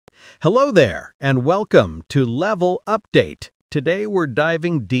Hello there, and welcome to Level Update. Today we're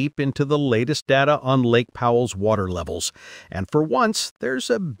diving deep into the latest data on Lake Powell's water levels, and for once, there's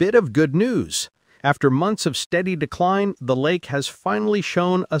a bit of good news. After months of steady decline, the lake has finally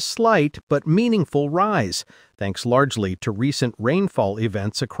shown a slight but meaningful rise, thanks largely to recent rainfall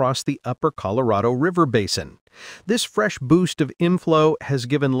events across the Upper Colorado River Basin. This fresh boost of inflow has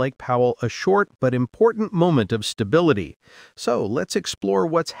given Lake Powell a short but important moment of stability. So let's explore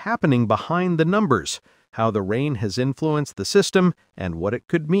what's happening behind the numbers, how the rain has influenced the system, and what it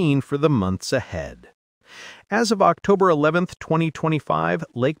could mean for the months ahead. As of October 11, 2025,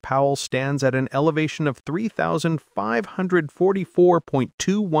 Lake Powell stands at an elevation of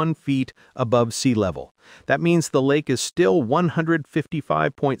 3,544.21 feet above sea level. That means the lake is still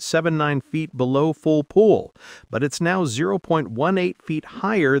 155.79 feet below full pool, but it's now 0.18 feet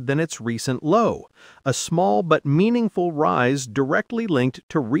higher than its recent low, a small but meaningful rise directly linked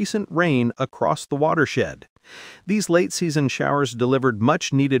to recent rain across the watershed. These late-season showers delivered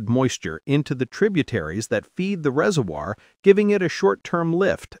much-needed moisture into the tributaries that feed the reservoir, giving it a short-term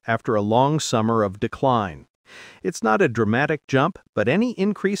lift after a long summer of decline. It's not a dramatic jump, but any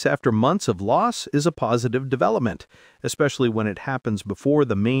increase after months of loss is a positive development, especially when it happens before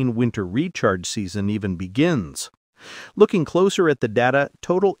the main winter recharge season even begins. Looking closer at the data,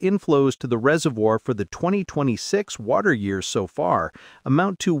 total inflows to the reservoir for the 2026 water year so far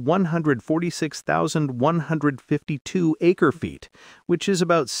amount to 146,152 acre-feet, which is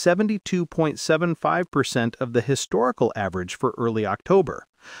about 72.75% of the historical average for early October.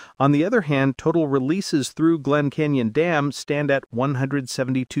 On the other hand, total releases through Glen Dam stand at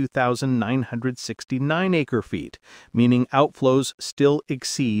 172,969 acre-feet, meaning outflows still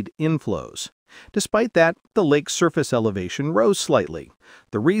exceed inflows. Despite that, the lake's surface elevation rose slightly.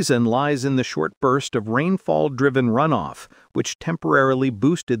 The reason lies in the short burst of rainfall-driven runoff, which temporarily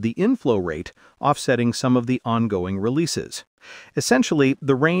boosted the inflow rate, offsetting some of the ongoing releases. Essentially,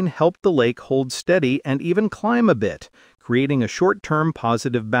 the rain helped the lake hold steady and even climb a bit, creating a short-term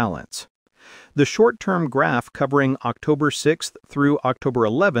positive balance. The short-term graph covering October 6th through October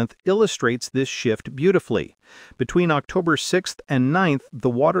 11th illustrates this shift beautifully. Between October 6th and 9th, the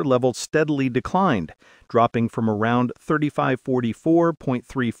water level steadily declined, dropping from around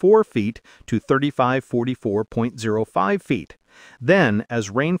 3,544.34 feet to 3,544.05 feet. Then, as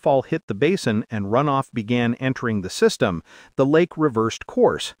rainfall hit the basin and runoff began entering the system, the lake reversed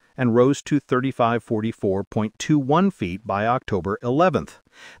course and rose to 3,544.21 feet by October 11th.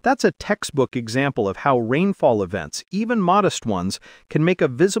 That's a textbook example of how rainfall events, even modest ones, can make a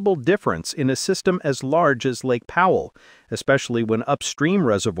visible difference in a system as large as Lake Powell, especially when upstream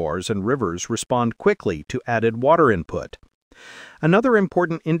reservoirs and rivers respond quickly to added water input. Another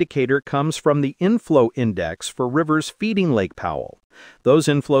important indicator comes from the inflow index for rivers feeding Lake Powell. Those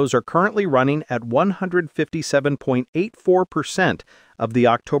inflows are currently running at 157.84% of the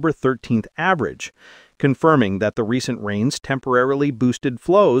October 13th average, confirming that the recent rains temporarily boosted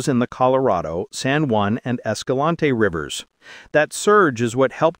flows in the Colorado, San Juan, and Escalante rivers. That surge is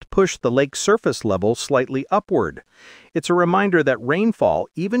what helped push the lake's surface level slightly upward. It's a reminder that rainfall,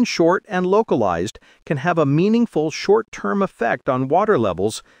 even short and localized, can have a meaningful short-term effect on water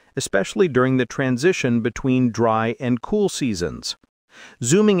levels, especially during the transition between dry and cool seasons.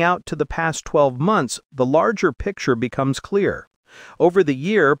 Zooming out to the past 12 months, the larger picture becomes clear. Over the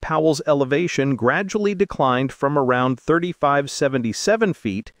year, Powell's elevation gradually declined from around 3,577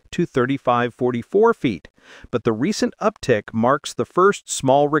 feet to 3,544 feet, but the recent uptick marks the first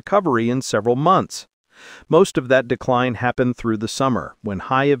small recovery in several months. Most of that decline happened through the summer, when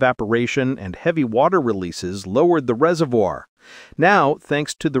high evaporation and heavy water releases lowered the reservoir. Now,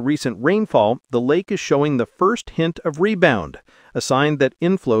 thanks to the recent rainfall, the lake is showing the first hint of rebound, a sign that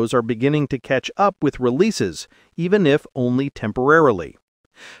inflows are beginning to catch up with releases, even if only temporarily.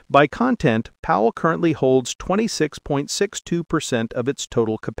 By content, Powell currently holds 26.62% of its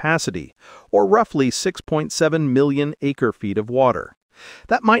total capacity, or roughly 6.7 million acre-feet of water.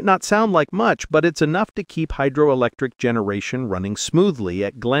 That might not sound like much, but it's enough to keep hydroelectric generation running smoothly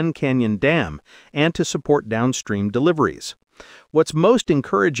at Glen Dam and to support downstream deliveries. What's most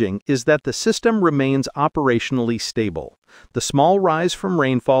encouraging is that the system remains operationally stable. The small rise from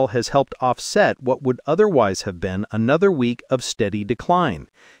rainfall has helped offset what would otherwise have been another week of steady decline.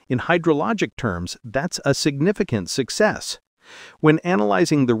 In hydrologic terms, that's a significant success. When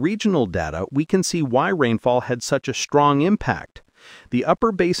analyzing the regional data, we can see why rainfall had such a strong impact. The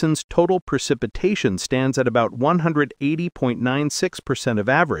upper basin's total precipitation stands at about 180.96% of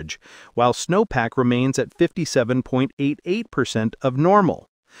average, while snowpack remains at 57.88% of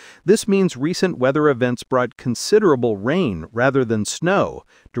normal. This means recent weather events brought considerable rain rather than snow,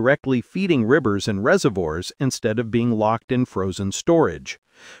 directly feeding rivers and reservoirs instead of being locked in frozen storage.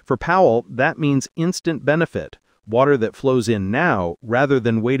 For Powell, that means instant benefit, water that flows in now rather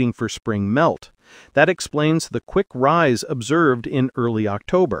than waiting for spring melt. That explains the quick rise observed in early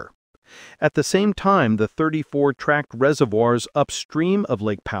October. At the same time, the 34 tracked reservoirs upstream of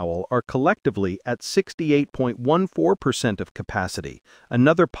Lake Powell are collectively at 68.14% of capacity,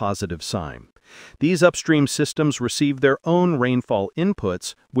 another positive sign. These upstream systems receive their own rainfall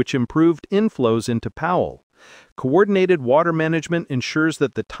inputs, which improved inflows into Powell. Coordinated water management ensures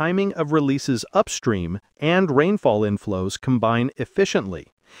that the timing of releases upstream and rainfall inflows combine efficiently,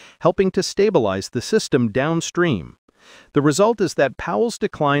 helping to stabilize the system downstream. The result is that Powell's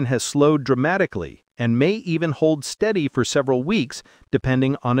decline has slowed dramatically and may even hold steady for several weeks,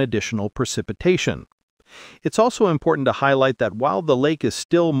 depending on additional precipitation. It's also important to highlight that while the lake is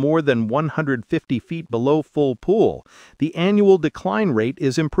still more than 150 feet below full pool, the annual decline rate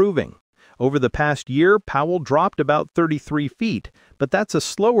is improving. Over the past year, Powell dropped about 33 feet, but that's a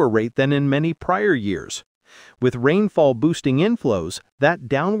slower rate than in many prior years. With rainfall boosting inflows, that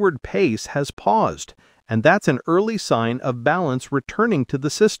downward pace has paused, and that's an early sign of balance returning to the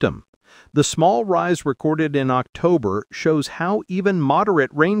system. The small rise recorded in October shows how even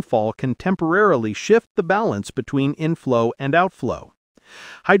moderate rainfall can temporarily shift the balance between inflow and outflow.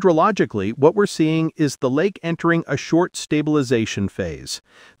 Hydrologically, what we're seeing is the lake entering a short stabilization phase.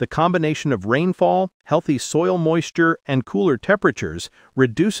 The combination of rainfall, healthy soil moisture, and cooler temperatures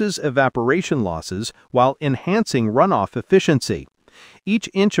reduces evaporation losses while enhancing runoff efficiency. Each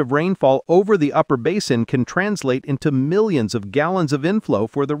inch of rainfall over the upper basin can translate into millions of gallons of inflow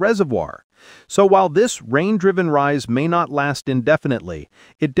for the reservoir. So while this rain-driven rise may not last indefinitely,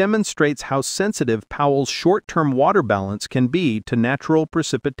 it demonstrates how sensitive Powell's short-term water balance can be to natural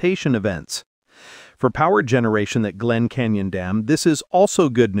precipitation events. For power generation at Glen Canyon Dam, this is also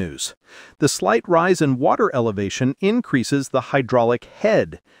good news. The slight rise in water elevation increases the hydraulic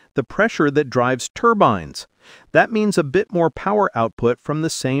head, the pressure that drives turbines. That means a bit more power output from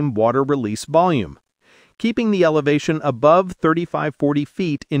the same water release volume. Keeping the elevation above 35-40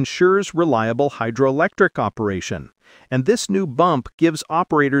 feet ensures reliable hydroelectric operation, and this new bump gives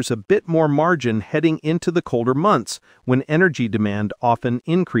operators a bit more margin heading into the colder months, when energy demand often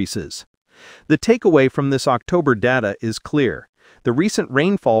increases. The takeaway from this October data is clear. The recent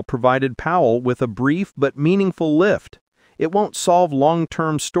rainfall provided Powell with a brief but meaningful lift. It won't solve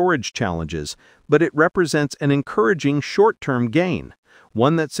long-term storage challenges, but it represents an encouraging short-term gain,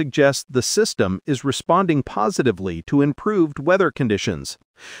 one that suggests the system is responding positively to improved weather conditions.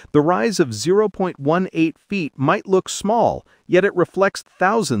 The rise of 0.18 feet might look small, yet it reflects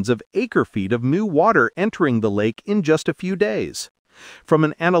thousands of acre-feet of new water entering the lake in just a few days. From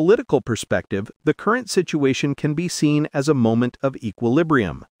an analytical perspective, the current situation can be seen as a moment of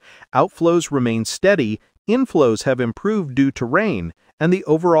equilibrium. Outflows remain steady, inflows have improved due to rain, and the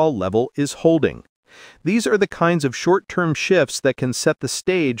overall level is holding. These are the kinds of short-term shifts that can set the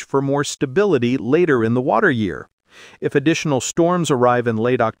stage for more stability later in the water year. If additional storms arrive in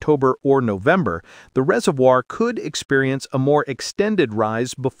late October or November, the reservoir could experience a more extended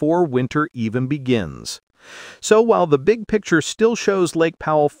rise before winter even begins. So while the big picture still shows Lake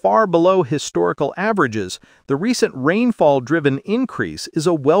Powell far below historical averages, the recent rainfall-driven increase is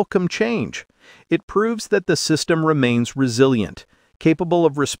a welcome change. It proves that the system remains resilient, capable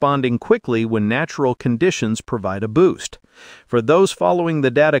of responding quickly when natural conditions provide a boost. For those following the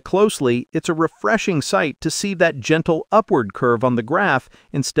data closely, it's a refreshing sight to see that gentle upward curve on the graph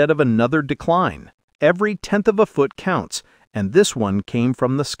instead of another decline. Every tenth of a foot counts, and this one came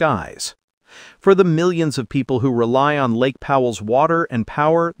from the skies. For the millions of people who rely on Lake Powell's water and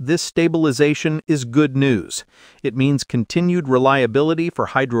power, this stabilization is good news. It means continued reliability for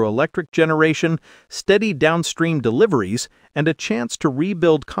hydroelectric generation, steady downstream deliveries, and a chance to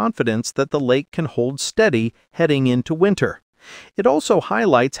rebuild confidence that the lake can hold steady heading into winter. It also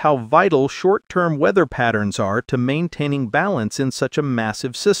highlights how vital short-term weather patterns are to maintaining balance in such a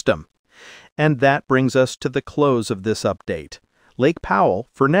massive system. And that brings us to the close of this update. Lake Powell,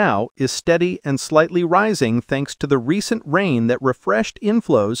 for now, is steady and slightly rising thanks to the recent rain that refreshed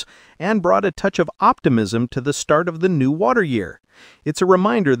inflows and brought a touch of optimism to the start of the new water year. It's a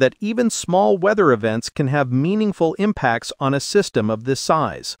reminder that even small weather events can have meaningful impacts on a system of this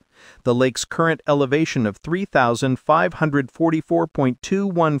size. The lake's current elevation of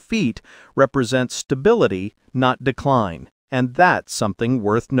 3,544.21 feet represents stability, not decline, and that's something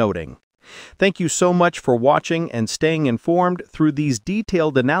worth noting. Thank you so much for watching and staying informed through these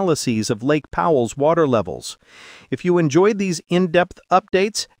detailed analyses of Lake Powell's water levels. If you enjoyed these in-depth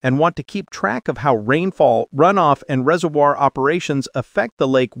updates and want to keep track of how rainfall, runoff, and reservoir operations affect the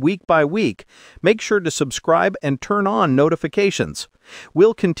lake week by week, make sure to subscribe and turn on notifications.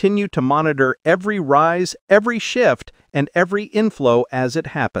 We'll continue to monitor every rise, every shift, and every inflow as it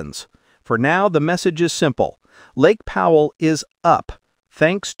happens. For now, the message is simple. Lake Powell is up,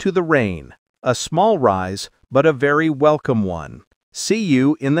 thanks to the rain. A small rise, but a very welcome one. See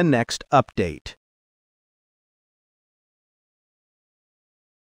you in the next update.